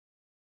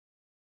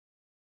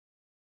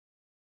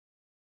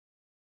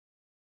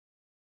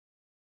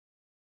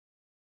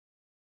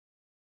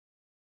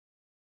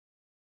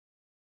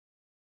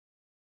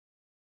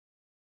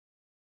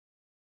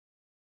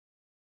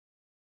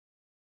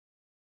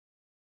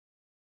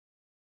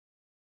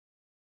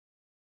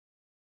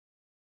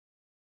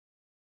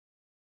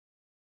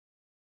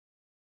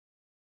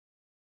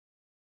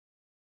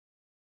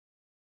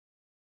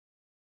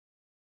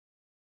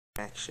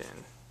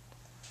Action.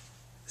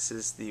 This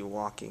is the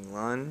walking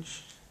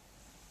lunge.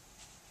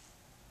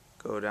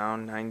 Go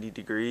down 90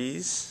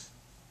 degrees.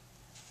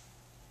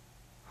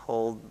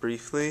 Hold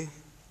briefly.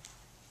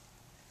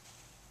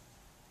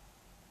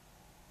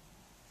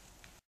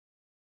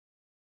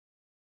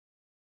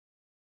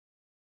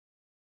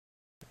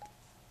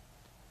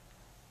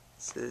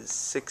 This is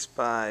 6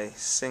 by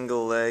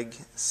single leg,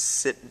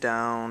 sit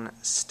down,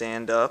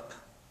 stand up.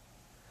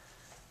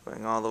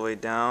 Going all the way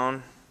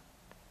down.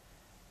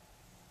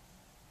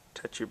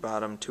 Touch your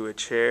bottom to a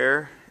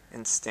chair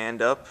and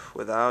stand up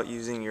without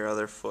using your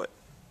other foot.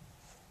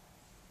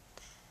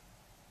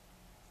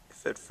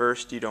 If at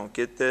first you don't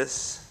get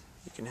this,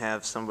 you can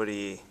have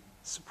somebody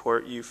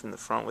support you from the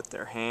front with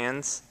their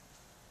hands,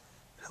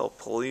 help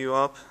pull you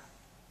up.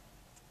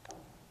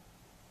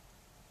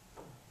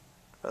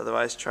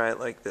 Otherwise, try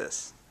it like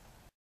this.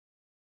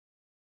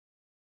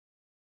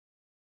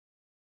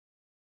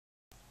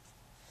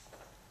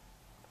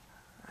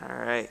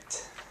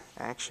 Alright,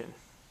 action.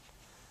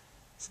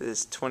 This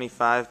is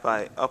 25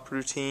 by up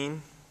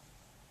routine.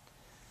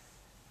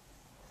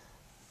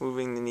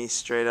 Moving the knee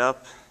straight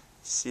up.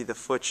 See, the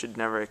foot should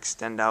never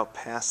extend out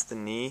past the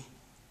knee.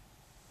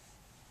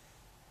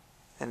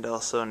 And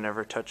also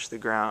never touch the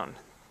ground.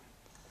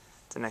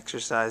 It's an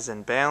exercise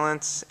in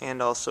balance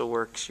and also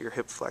works your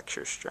hip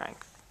flexor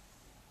strength.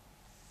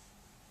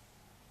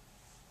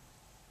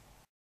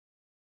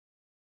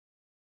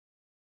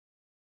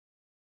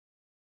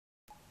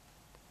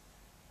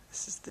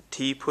 This is the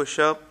T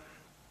push-up.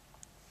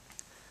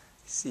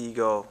 See, you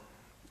go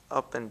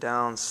up and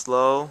down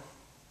slow,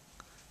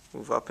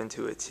 move up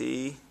into a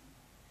T,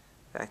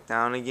 back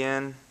down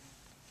again,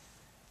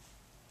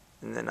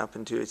 and then up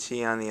into a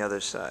T on the other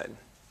side.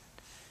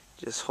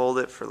 Just hold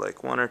it for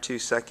like 1 or 2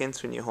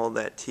 seconds. When you hold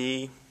that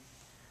T,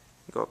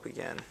 go up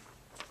again.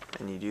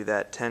 And you do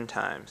that 10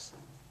 times.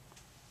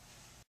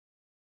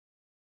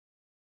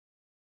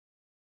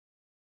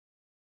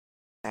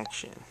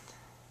 Action.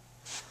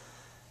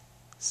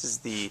 This is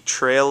the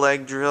trail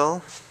leg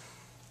drill.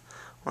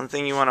 One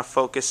thing you want to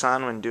focus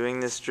on when doing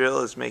this drill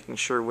is making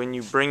sure when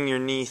you bring your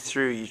knee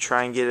through, you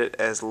try and get it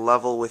as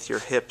level with your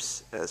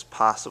hips as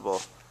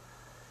possible.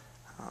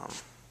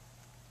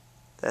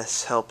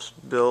 This helps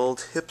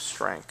build hip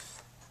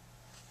strength.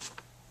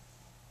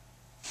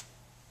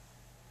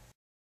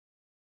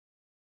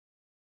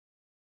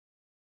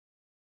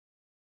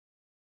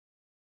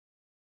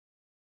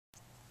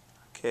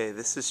 Okay,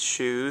 this is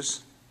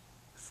shoes.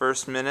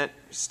 First minute,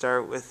 you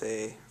start with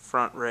a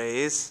front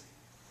raise.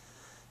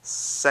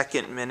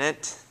 Second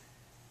minute,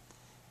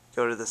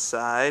 go to the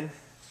side.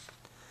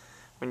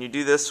 When you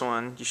do this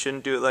one, you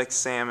shouldn't do it like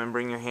Sam and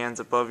bring your hands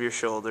above your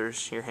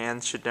shoulders. Your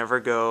hands should never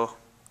go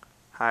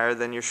higher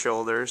than your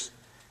shoulders.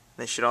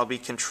 They should all be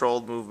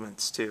controlled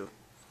movements too.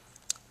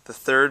 The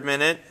third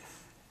minute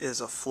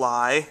is a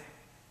fly.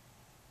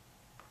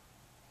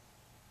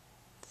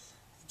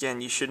 Again,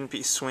 you shouldn't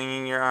be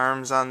swinging your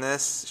arms on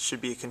this. It should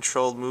be a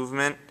controlled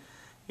movement.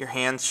 Your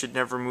hands should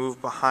never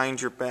move behind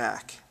your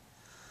back.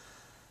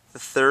 The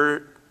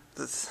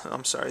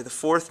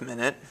fourth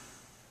minute,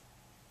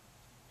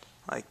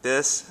 like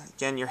this.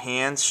 Again, your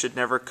hands should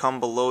never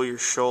come below your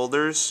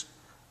shoulders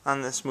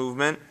on this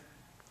movement.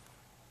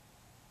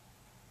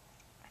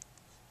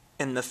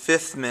 And the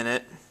fifth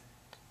minute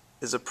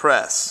is a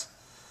press.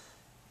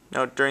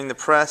 Now, during the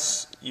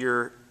press,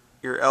 your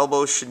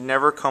elbows should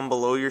never come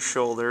below your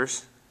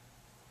shoulders.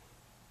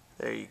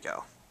 There you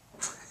go.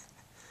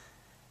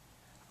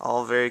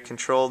 All very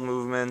controlled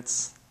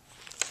movements.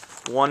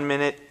 1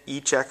 minute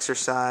each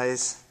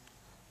exercise,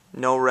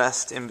 no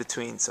rest in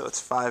between. So it's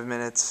 5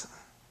 minutes,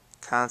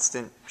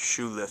 constant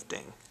shoe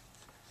lifting.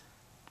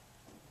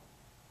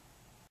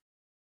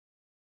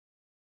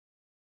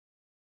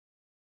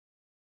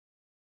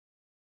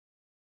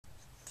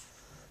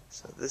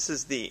 So this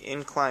is the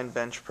incline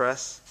bench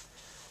press.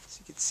 As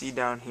you can see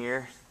down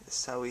here, this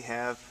is how we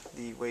have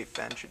the weight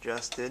bench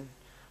adjusted.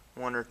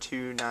 1 or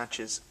 2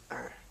 notches,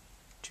 or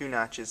 2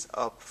 notches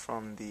up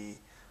from the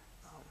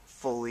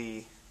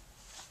fully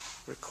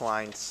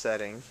reclined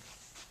setting.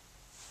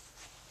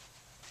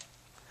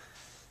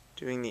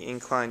 Doing the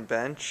incline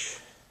bench,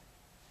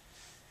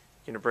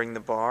 you're going to bring the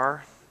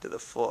bar to the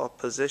full up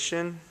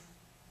position,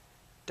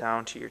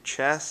 down to your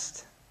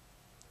chest,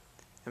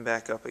 and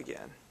back up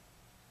again.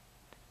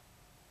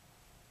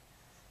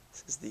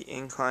 This is the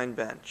incline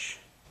bench.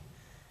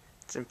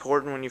 It's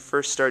important when you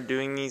first start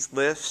doing these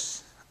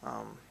lifts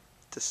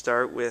to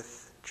start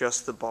with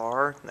just the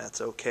bar.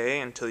 That's okay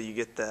until you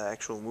get the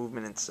actual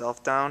movement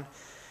itself down.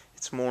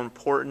 It's more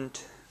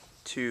important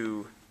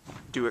to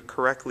do it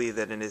correctly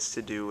than it is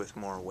to do with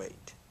more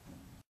weight.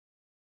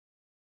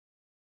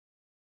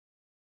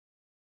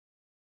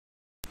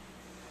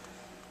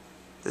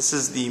 This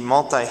is the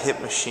multi-hip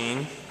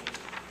machine.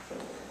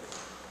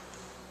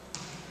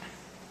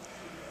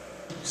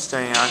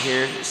 Starting out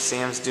here,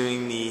 Sam's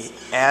doing the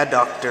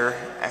adductor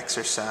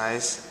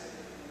exercise,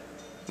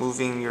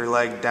 moving your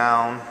leg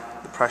down.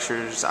 The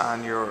pressure's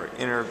on your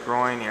inner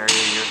groin area,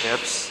 your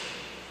hips.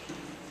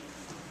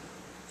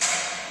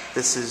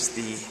 This is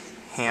the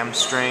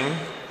hamstring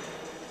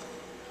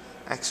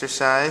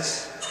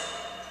exercise.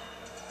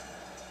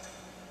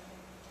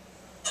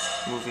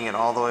 Moving it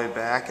all the way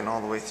back and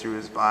all the way through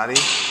his body.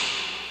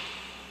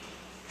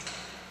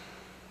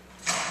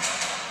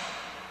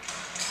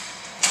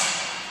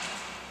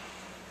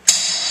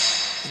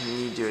 And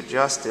you need to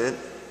adjust it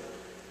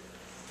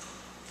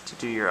to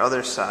do your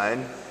other side.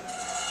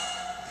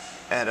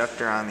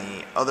 Adductor on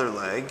the other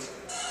leg.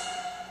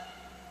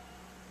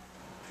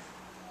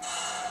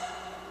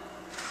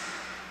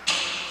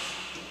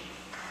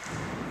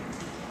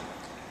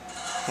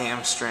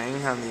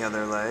 Hamstring on the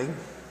other leg.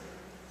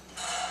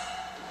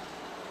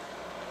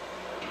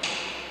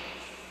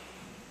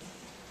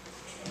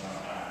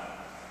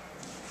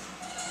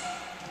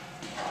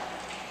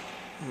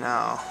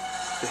 Now,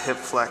 the hip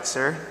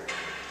flexor.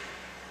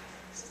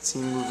 See,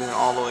 moving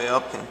all the way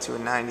up into a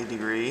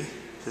 90-degree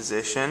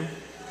position.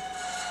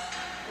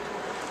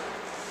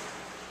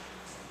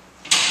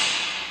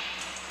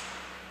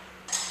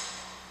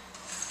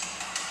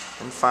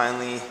 And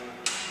finally,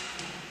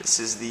 this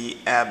is the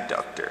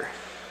abductor.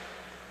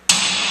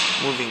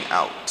 Moving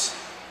out.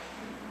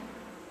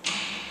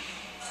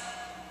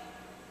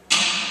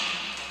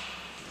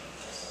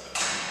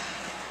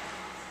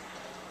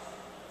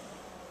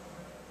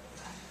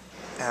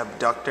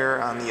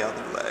 Abductor on the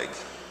other leg.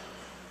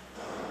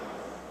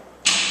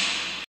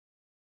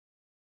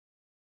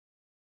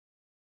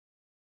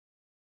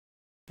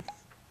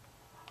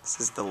 This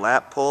is the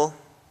lat pull.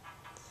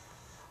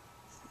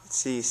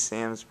 See,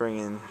 Sam's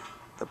bringing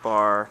the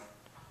bar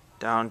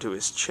down to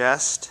his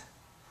chest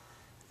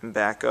and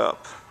back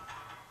up.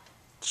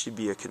 It should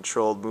be a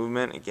controlled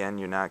movement. Again,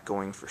 you're not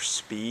going for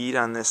speed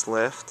on this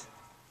lift.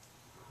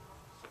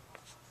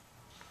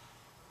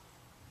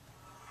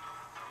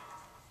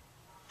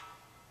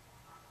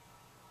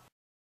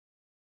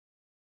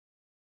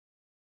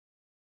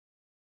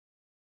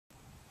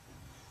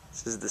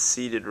 This is the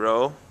seated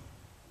row.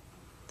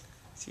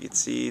 So you can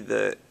see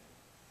the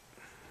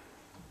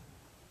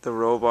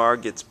row bar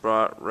gets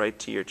brought right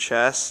to your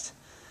chest.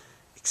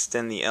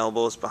 Extend the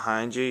elbows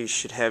behind you. You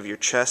should have your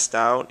chest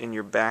out and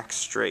your back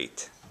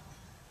straight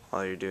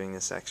while you're doing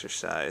this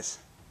exercise.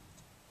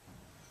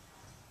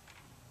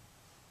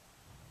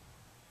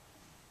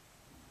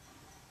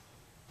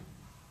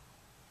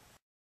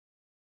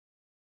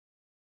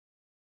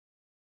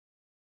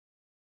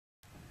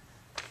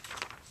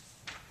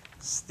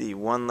 It's the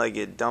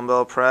one-legged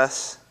dumbbell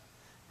press.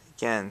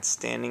 Again,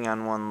 standing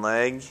on one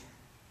leg,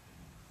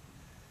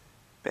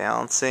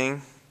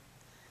 balancing,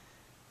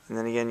 and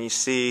then again you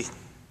see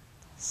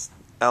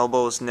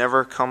elbows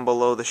never come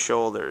below the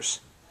shoulders,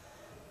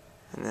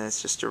 and then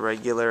it's just a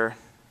regular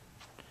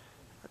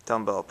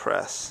dumbbell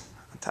press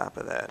on top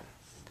of that.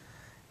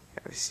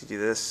 You obviously do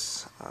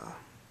this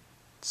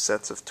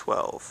sets of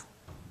 12.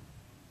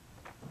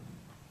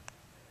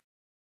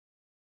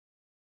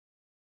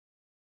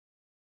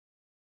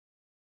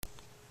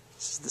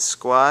 This is the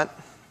squat.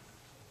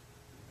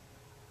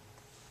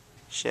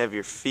 You should have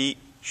your feet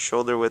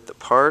shoulder width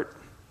apart,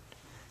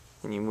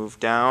 and you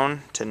move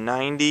down to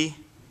 90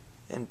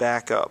 and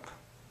back up.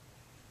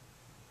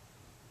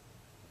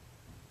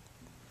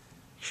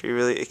 Make sure you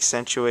really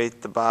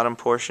accentuate the bottom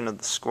portion of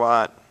the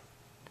squat,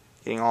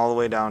 getting all the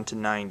way down to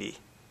 90.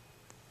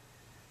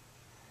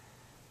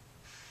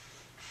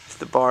 If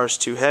the bar is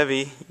too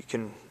heavy, you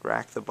can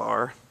rack the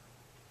bar.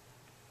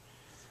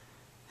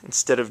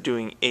 Instead of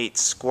doing 8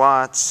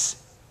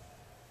 squats,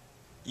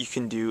 you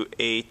can do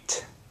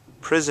 8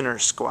 prisoner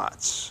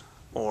squats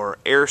or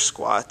air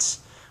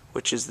squats,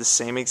 which is the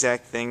same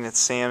exact thing that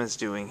Sam is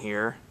doing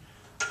here,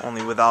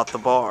 only without the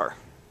bar.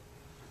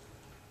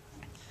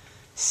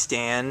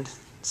 Stand,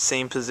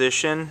 same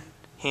position,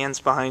 hands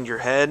behind your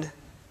head,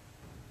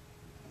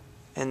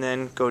 and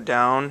then go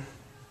down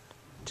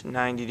to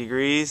 90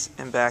 degrees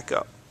and back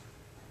up.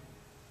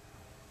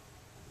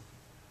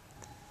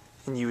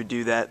 And you would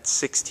do that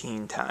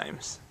 16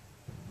 times.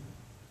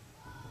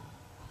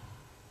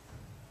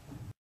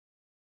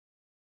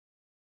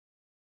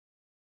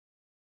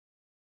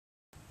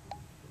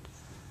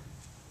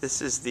 This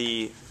is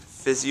the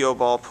physio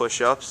ball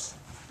push-ups.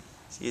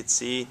 So you can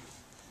see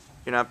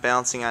you're not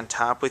balancing on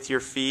top with your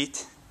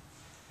feet.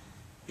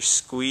 You're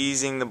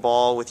squeezing the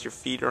ball with your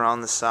feet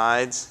around the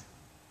sides,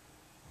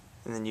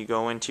 and then you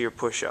go into your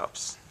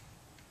push-ups.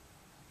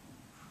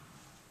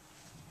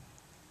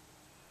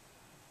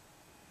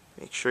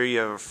 Make sure you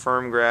have a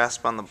firm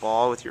grasp on the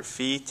ball with your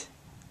feet.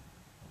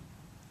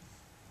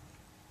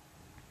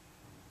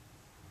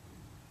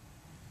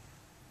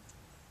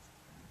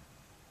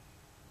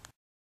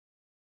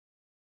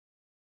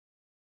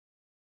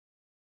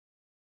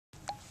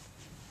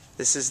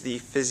 This is the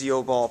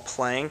physio ball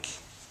plank.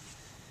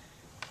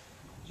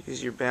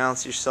 Use your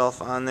balance yourself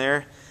on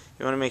there.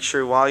 You want to make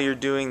sure while you're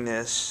doing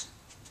this,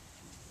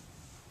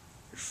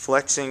 you're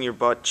flexing your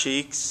butt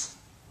cheeks,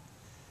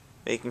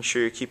 making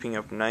sure you're keeping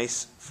up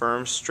nice,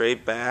 firm,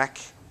 straight back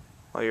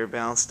while you're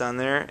balanced on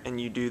there.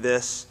 And you do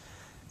this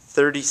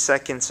 30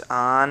 seconds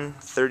on,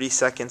 30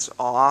 seconds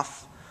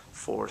off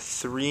for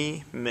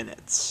 3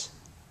 minutes.